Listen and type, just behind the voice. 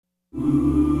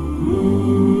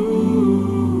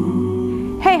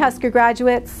Hey Husker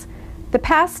graduates! The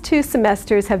past 2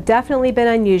 semesters have definitely been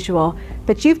unusual,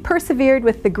 but you've persevered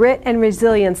with the grit and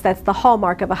resilience that's the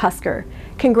hallmark of a Husker.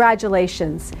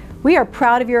 Congratulations! We are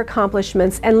proud of your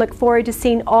accomplishments and look forward to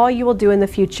seeing all you will do in the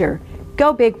future.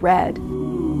 Go Big Red!